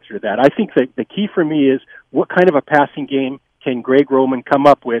know the answer to that. I think that the key for me is what kind of a passing game can Greg Roman come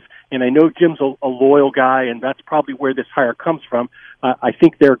up with? And I know Jim's a loyal guy, and that's probably where this hire comes from. I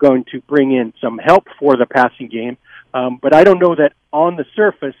think they're going to bring in some help for the passing game. But I don't know that on the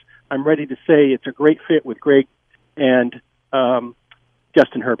surface I'm ready to say it's a great fit with Greg and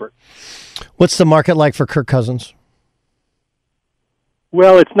Justin Herbert. What's the market like for Kirk Cousins?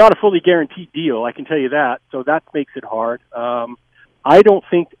 Well, it's not a fully guaranteed deal, I can tell you that. So that makes it hard. I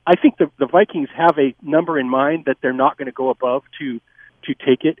think the Vikings have a number in mind that they're not going to go above to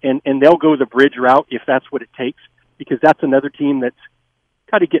take it, and they'll go the bridge route if that's what it takes, because that's another team that's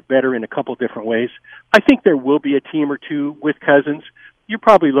got to get better in a couple different ways. I think there will be a team or two with Cousins. You're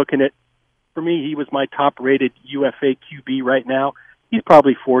probably looking at, for me, he was my top-rated UFA QB right now. He's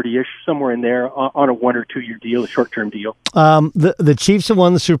probably 40-ish, somewhere in there, on a 1 or 2 year deal, a short-term deal. The Chiefs have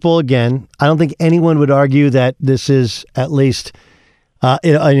won the Super Bowl again. I don't think anyone would argue that this is at least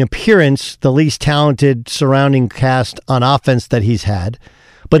in appearance the least talented surrounding cast on offense that he's had.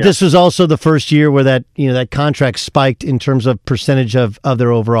 But This was also the first year where that contract spiked in terms of percentage of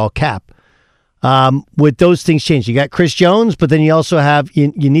their overall cap. With those things changed, you got Chris Jones, but then you also have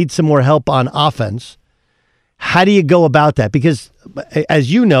you need some more help on offense. How do you go about that? Because,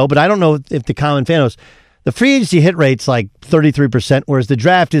 as you know, but I don't know if the common fan knows, the free agency hit rate's like 33%, whereas the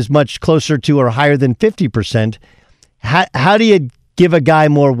draft is much closer to or higher than 50%. How do you give a guy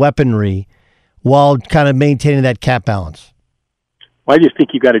more weaponry while kind of maintaining that cap balance? Well, I just think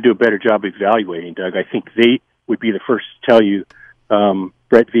you've got to do a better job evaluating, Doug. I think they would be the first to tell you,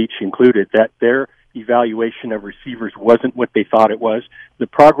 Brett Veach included, that their evaluation of receivers wasn't what they thought it was. The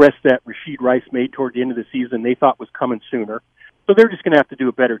progress that Rashid Rice made toward the end of the season, they thought was coming sooner. So they're just going to have to do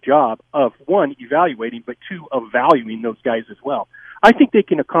a better job of, one, evaluating, but two, of valuing those guys as well. I think they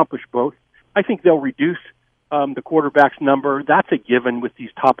can accomplish both. I think they'll reduce the quarterback's number. That's a given with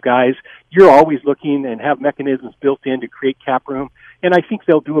these top guys. You're always looking and have mechanisms built in to create cap room, and I think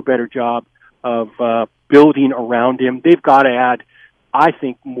they'll do a better job of building around him. They've got to add, I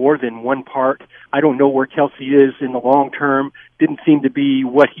think, more than one part. I don't know where Kelsey is in the long term. Didn't seem to be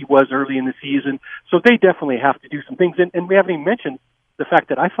what he was early in the season. So they definitely have to do some things. And we haven't even mentioned the fact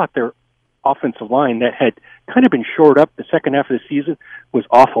that I thought their offensive line that had kind of been shored up the second half of the season was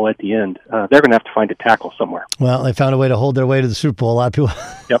awful at the end. They're going to have to find a tackle somewhere. Well, they found a way to hold their way to the Super Bowl. A lot of people,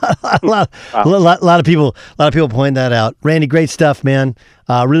 yep. a lot of people point that out. Randy, great stuff, man.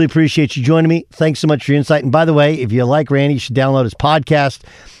 Really appreciate you joining me. Thanks so much for your insight. And by the way, if you like Randy, you should download his podcast.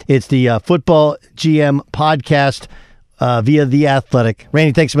 It's the Football GM podcast via The Athletic.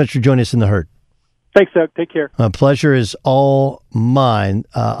 Randy, thanks so much for joining us in the Herd. Thanks, Doug. Take care. Pleasure is all mine.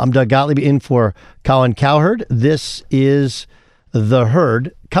 I'm Doug Gottlieb in for Colin Cowherd. This is The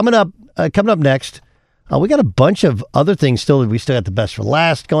Herd. Coming up next, We got a bunch of other things still. We still got the best for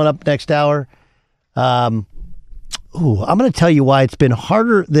last going up next hour. I'm going to tell you why it's been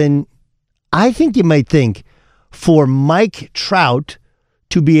harder than I think you might think for Mike Trout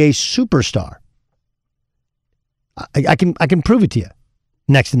to be a superstar. I can prove it to you.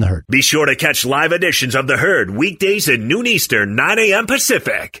 Next in The Herd. Be sure to catch live editions of The Herd weekdays at noon Eastern, 9 a.m.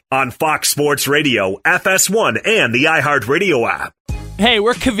 Pacific on Fox Sports Radio, FS1, and the iHeartRadio app. Hey,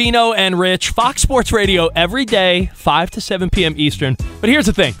 we're Covino and Rich, Fox Sports Radio every day, 5 to 7 p.m. Eastern. But here's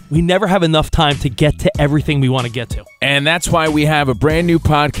the thing. We never have enough time to get to everything we want to get to. And that's why we have a brand new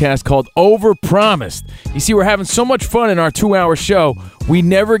podcast called Overpromised. You see, we're having so much fun in our 2-hour show, we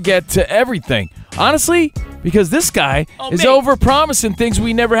never get to everything. Honestly, because this guy is overpromising things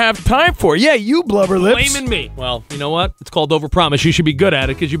we never have time for. Yeah, you blubber lips. Blaming me. Well, you know what? It's called overpromise. You should be good at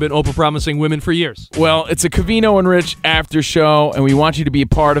it because you've been overpromising women for years. Well, it's a Covino and Rich after show, and we want you to be a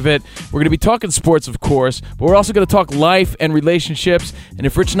part of it. We're going to be talking sports, of course, but we're also going to talk life and relationships. And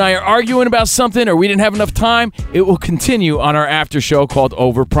if Rich and I are arguing about something or we didn't have enough time, it will continue on our after show called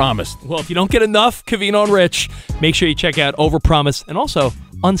Overpromised. Well, if you don't get enough Covino and Rich, make sure you check out Overpromise and also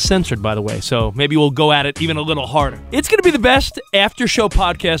uncensored, by the way, so maybe we'll go at it even a little harder. It's going to be the best after-show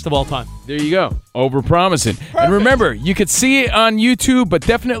podcast of all time. There you go. Overpromising. And remember, you could see it on YouTube, but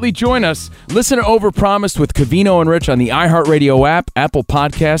definitely join us. Listen to Overpromised with Covino and Rich on the iHeartRadio app, Apple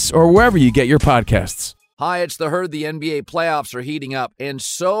Podcasts, or wherever you get your podcasts. Hi, it's The Herd. The NBA playoffs are heating up, and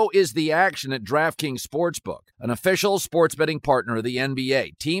so is the action at DraftKings Sportsbook, an official sports betting partner of the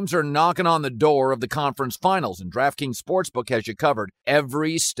NBA. Teams are knocking on the door of the conference finals, and DraftKings Sportsbook has you covered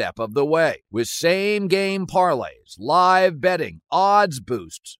every step of the way with same-game parlays, live betting, odds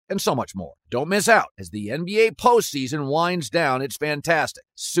boosts, and so much more. Don't miss out as the NBA postseason winds down. It's fantastic.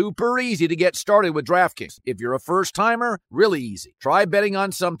 Super easy to get started with DraftKings. If you're a first-timer, really easy. Try betting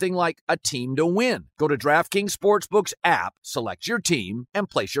on something like a team to win. Go to DraftKings Sportsbook's app, select your team, and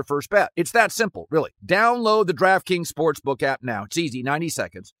place your first bet. It's that simple, really. Download the DraftKings Sportsbook app now. It's easy, 90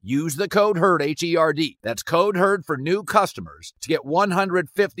 seconds. Use the code HERD, H-E-R-D. That's code HERD for new customers to get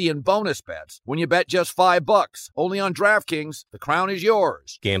 $150 in bonus bets when you bet just $5. Only on DraftKings. The crown is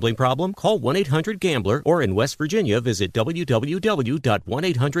yours. Gambling problem? Call 1-800-GAMBLER, or in West Virginia, visit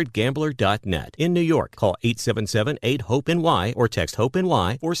www.1800gambler.net. In New York, call 877-8-HOPE-NY or text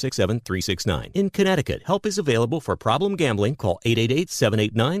HOPE-NY 467-369. In Connecticut, help is available for problem gambling. Call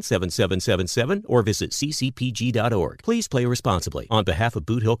 888-789-7777 or visit ccpg.org. Please play responsibly. On behalf of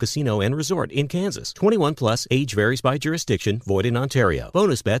Boot Hill Casino and Resort in Kansas, 21 plus, age varies by jurisdiction, void in Ontario.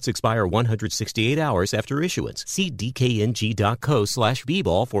 Bonus bets expire 168 hours after issuance. See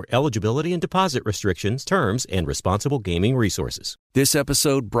dkng.co/bball for eligibility and deposit restrictions, terms, and responsible gaming resources. This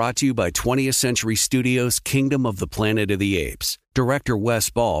episode brought to you by 20th Century Studios' Kingdom of the Planet of the Apes. Director Wes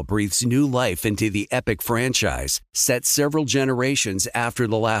Ball breathes new life into the epic franchise, set several generations after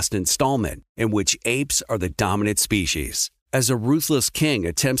the last installment, in which apes are the dominant species. As a ruthless king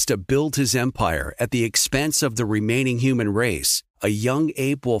attempts to build his empire at the expense of the remaining human race, a young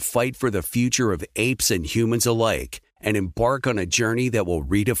ape will fight for the future of apes and humans alike and embark on a journey that will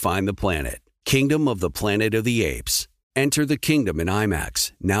redefine the planet. Kingdom of the Planet of the Apes. Enter the kingdom in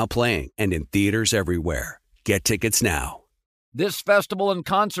IMAX, now playing and in theaters everywhere. Get tickets now. This festival and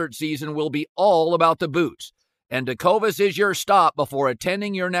concert season will be all about the boots, and Tecovas is your stop before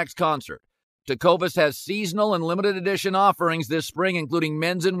attending your next concert. Tecovas has seasonal and limited edition offerings this spring, including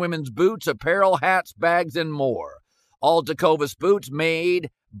men's and women's boots, apparel, hats, bags, and more. All Tecovas boots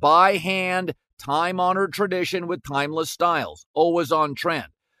made by hand, time-honored tradition with timeless styles, always on trend.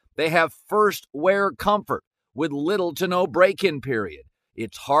 They have first wear comfort with little to no break-in period.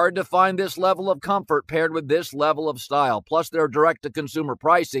 It's hard to find this level of comfort paired with this level of style. Plus, their direct-to-consumer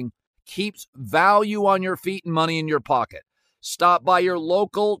pricing keeps value on your feet and money in your pocket. Stop by your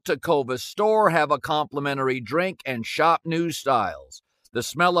local Tecovas store, have a complimentary drink, and shop new styles. The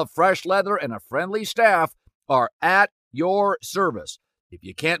smell of fresh leather and a friendly staff are at your service. If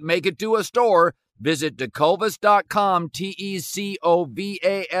you can't make it to a store, visit Tecovas.com,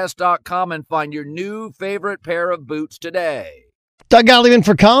 Tecovas.com, and find your new favorite pair of boots today. Doug Gottlieb in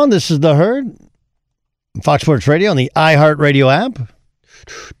for Colin. This is The Herd. Fox Sports Radio on the iHeartRadio app.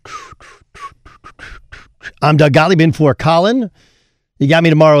 I'm Doug Gottlieb in for Colin. You got me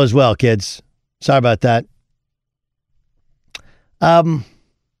tomorrow as well, kids. Sorry about that.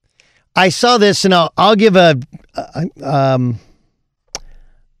 I saw this, and I'll give a...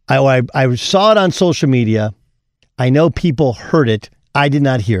 I saw it on social media. I know people heard it. I did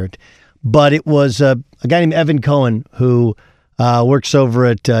not hear it. But it was a guy named Evan Cohen who works over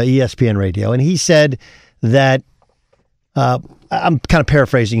at ESPN Radio. And he said that, I'm kind of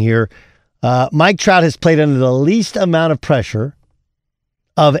paraphrasing here, Mike Trout has played under the least amount of pressure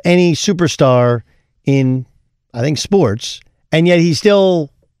of any superstar in, I think, sports, and yet he still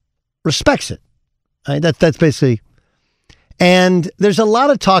respects it. Right? That's basically... And there's a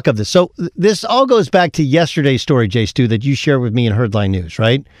lot of talk of this. So this all goes back to yesterday's story, Jay Stu, that you shared with me in Herdline News,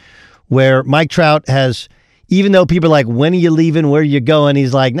 right? Where Mike Trout has, even though people are like, when are you leaving, where are you going?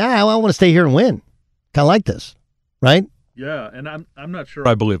 He's like, nah, I want to stay here and win. Kind of like this, right? Yeah, and I'm not sure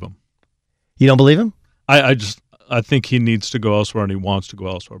I believe him. You don't believe him? I think he needs to go elsewhere and he wants to go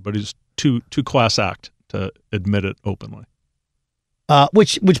elsewhere, but he's too class act to admit it openly.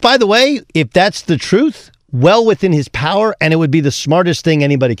 Which, by the way, if that's the truth, well within his power, and it would be the smartest thing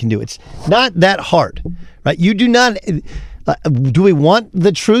anybody can do. It's not that hard, right? You do not... do we want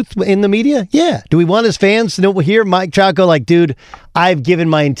the truth in the media? Yeah. Do we want his fans to hear Mike Trout go like, dude, I've given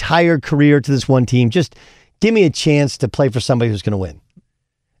my entire career to this one team. Just give me a chance to play for somebody who's going to win.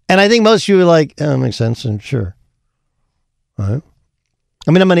 And I think most of you are like, oh, that makes sense, and sure. All right.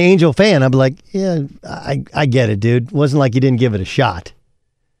 I mean, I'm an Angel fan. I'm like, yeah, I get it, dude. It wasn't like you didn't give it a shot.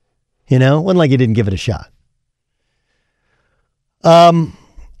 You know? It wasn't like you didn't give it a shot.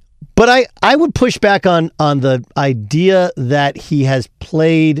 But I would push back on the idea that he has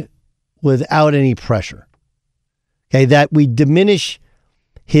played without any pressure. Okay, that we diminish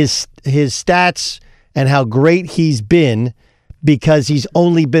his stats and how great he's been because he's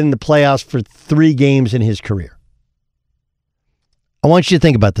only been in the playoffs for 3 games in his career. I want you to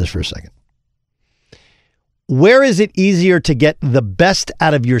think about this for a second. Where is it easier to get the best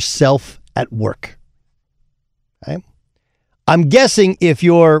out of yourself at work? Okay. I'm guessing if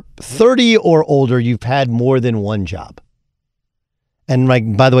you're 30 or older, you've had more than one job. And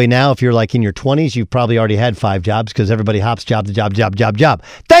like, by the way, now, if you're like in your 20s, you've probably already had 5 jobs because everybody hops job to job.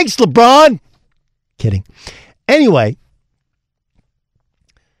 Thanks, LeBron. Kidding. Anyway,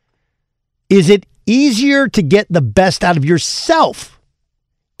 is it easier to get the best out of yourself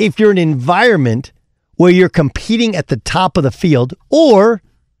if you're in an environment where you're competing at the top of the field? Or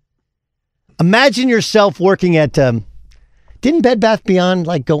imagine yourself working at... didn't Bed Bath Beyond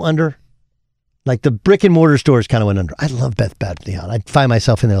like go under? Like the brick and mortar stores kind of went under. I love Bed Bath Beyond. I'd find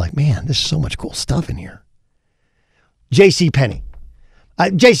myself in there like, man, there's so much cool stuff in here. JCPenney.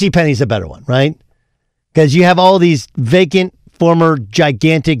 JCPenney's a better one, right? Because you have all these vacant, former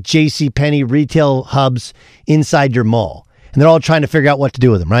gigantic JCPenney retail hubs inside your mall. And they're all trying to figure out what to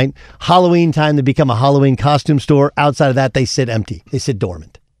do with them, right? Halloween time, they become a Halloween costume store. Outside of that, they sit empty. They sit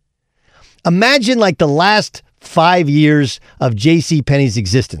dormant. Imagine like the last 5 years of JCPenney's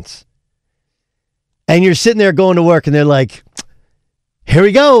existence. And you're sitting there going to work and they're like, here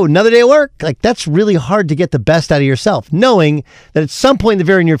we go, another day of work. Like, that's really hard to get the best out of yourself, knowing that at some point in the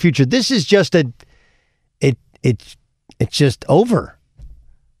very near future, this is just it's just over.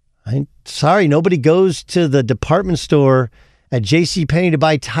 I'm sorry, nobody goes to the department store at JCPenney to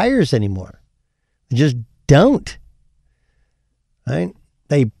buy tires anymore. They just don't. Right?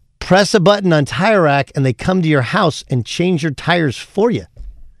 They press a button on Tire Rack and they come to your house and change your tires for you.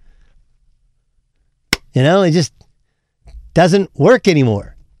 You know, it just doesn't work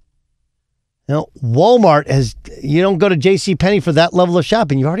anymore. You know, Walmart you don't go to JCPenney for that level of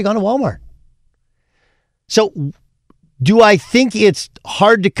shopping. You've already gone to Walmart. So do I think it's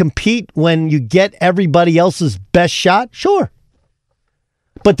hard to compete when you get everybody else's best shot? Sure.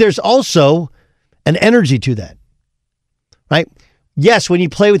 But there's also an energy to that, right? Yes, when you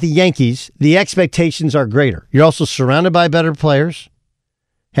play with the Yankees, the expectations are greater. You're also surrounded by better players.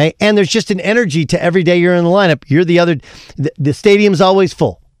 Okay, and there's just an energy to every day you're in the lineup. The stadium's always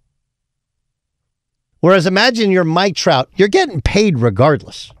full. Whereas imagine you're Mike Trout, you're getting paid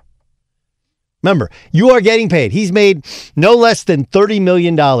regardless. Remember, you are getting paid. He's made no less than $30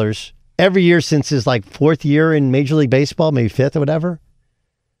 million every year since his 4th year in Major League Baseball, maybe 5th or whatever.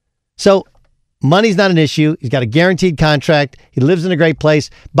 So money's not an issue. He's got a guaranteed contract. He lives in a great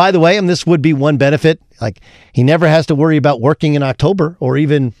place. By the way, and this would be one benefit, he never has to worry about working in October or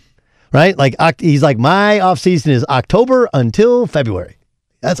even, right? He's like, my off season is October until February.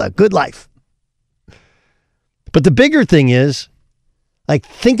 That's a good life. But the bigger thing is,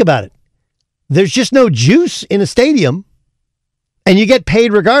 think about it. There's just no juice in a stadium and you get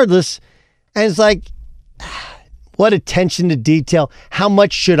paid regardless. And it's like, what attention to detail. How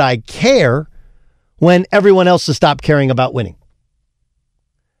much should I care when everyone else has stopped caring about winning?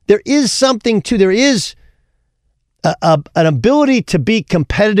 There is an ability to be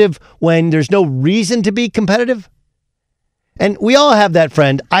competitive when there's no reason to be competitive. And we all have that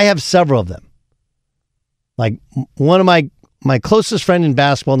friend. I have several of them. One of my closest friend in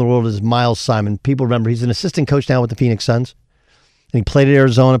basketball in the world is Miles Simon. People remember he's an assistant coach now with the Phoenix Suns. And he played at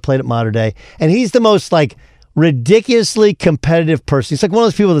Arizona, played at Mater Dei. And he's the most like ridiculously competitive person. He's like one of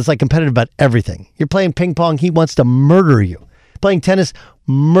those people that's like competitive about everything. You're playing ping pong, he wants to murder you. Playing tennis,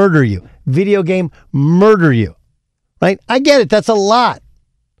 murder you. Video game, murder you. Right? I get it. That's a lot.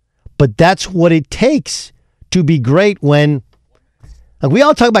 But that's what it takes to be great when... Like we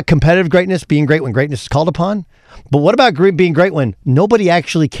all talk about competitive greatness, being great when greatness is called upon. But what about being great when nobody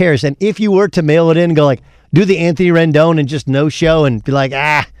actually cares? And if you were to mail it in and go like, do the Anthony Rendon and just no show and be like,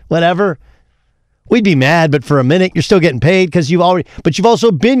 whatever, we'd be mad. But for a minute, you're still getting paid because you've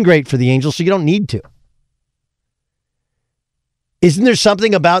also been great for the Angels, so you don't need to. Isn't there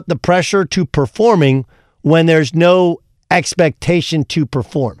something about the pressure to performing when there's no expectation to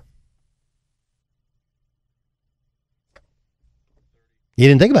perform? You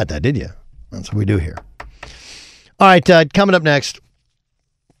didn't think about that, did you? That's what we do here. All right, coming up next.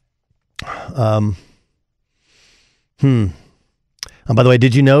 And by the way,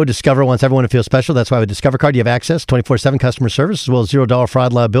 did you know Discover wants everyone to feel special? That's why with Discover Card, you have access 24/7 customer service as well as $0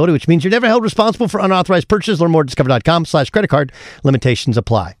 fraud liability, which means you're never held responsible for unauthorized purchases. Learn more at discover.com/credit card. Limitations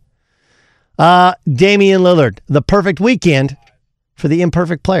apply. Damian Lillard, the perfect weekend for the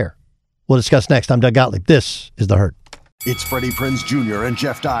imperfect player. We'll discuss next. I'm Doug Gottlieb. This is The Herd. It's Freddie Prinze Jr. and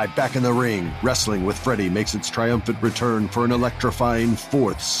Jeff Dye back in the ring. Wrestling with Freddie makes its triumphant return for an electrifying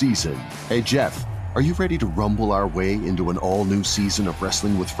 4th season. Hey, Jeff, are you ready to rumble our way into an all-new season of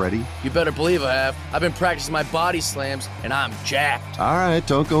Wrestling with Freddie? You better believe I have. I've been practicing my body slams, and I'm jacked. All right,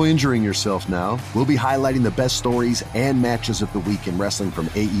 don't go injuring yourself now. We'll be highlighting the best stories and matches of the week in wrestling from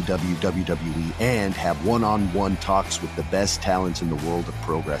AEW, WWE, and have one-on-one talks with the best talents in the world of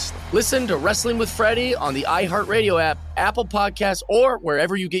pro wrestling. Listen to Wrestling with Freddie on the iHeartRadio app, Apple Podcasts, or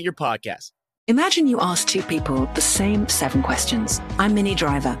wherever you get your podcasts. Imagine you ask two people the same 7 questions. I'm Minnie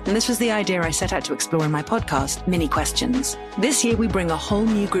Driver, and this was the idea I set out to explore in my podcast, Mini Questions. This year, we bring a whole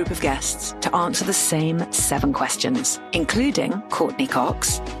new group of guests to answer the same 7 questions, including Courtney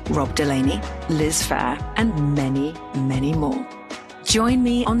Cox, Rob Delaney, Liz Phair, and many, many more. Join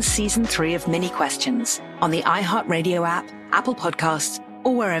me on Season 3 of Mini Questions on the iHeartRadio app, Apple Podcasts,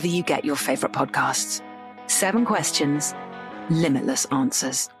 or wherever you get your favorite podcasts. 7 questions, limitless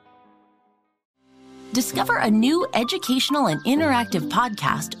answers. Discover a new educational and interactive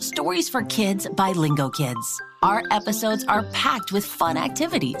podcast, Stories for Kids by Lingo Kids. Our episodes are packed with fun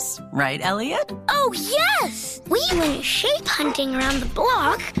activities. Right, Elliot? Oh, yes! We went shape hunting around the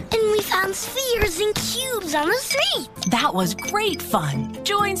block, and we found spheres and cubes on the street. That was great fun.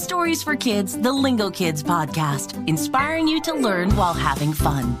 Join Stories for Kids, the Lingo Kids podcast, inspiring you to learn while having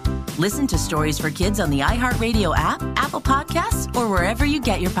fun. Listen to Stories for Kids on the iHeartRadio app, Apple Podcasts, or wherever you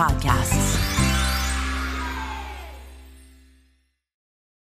get your podcasts.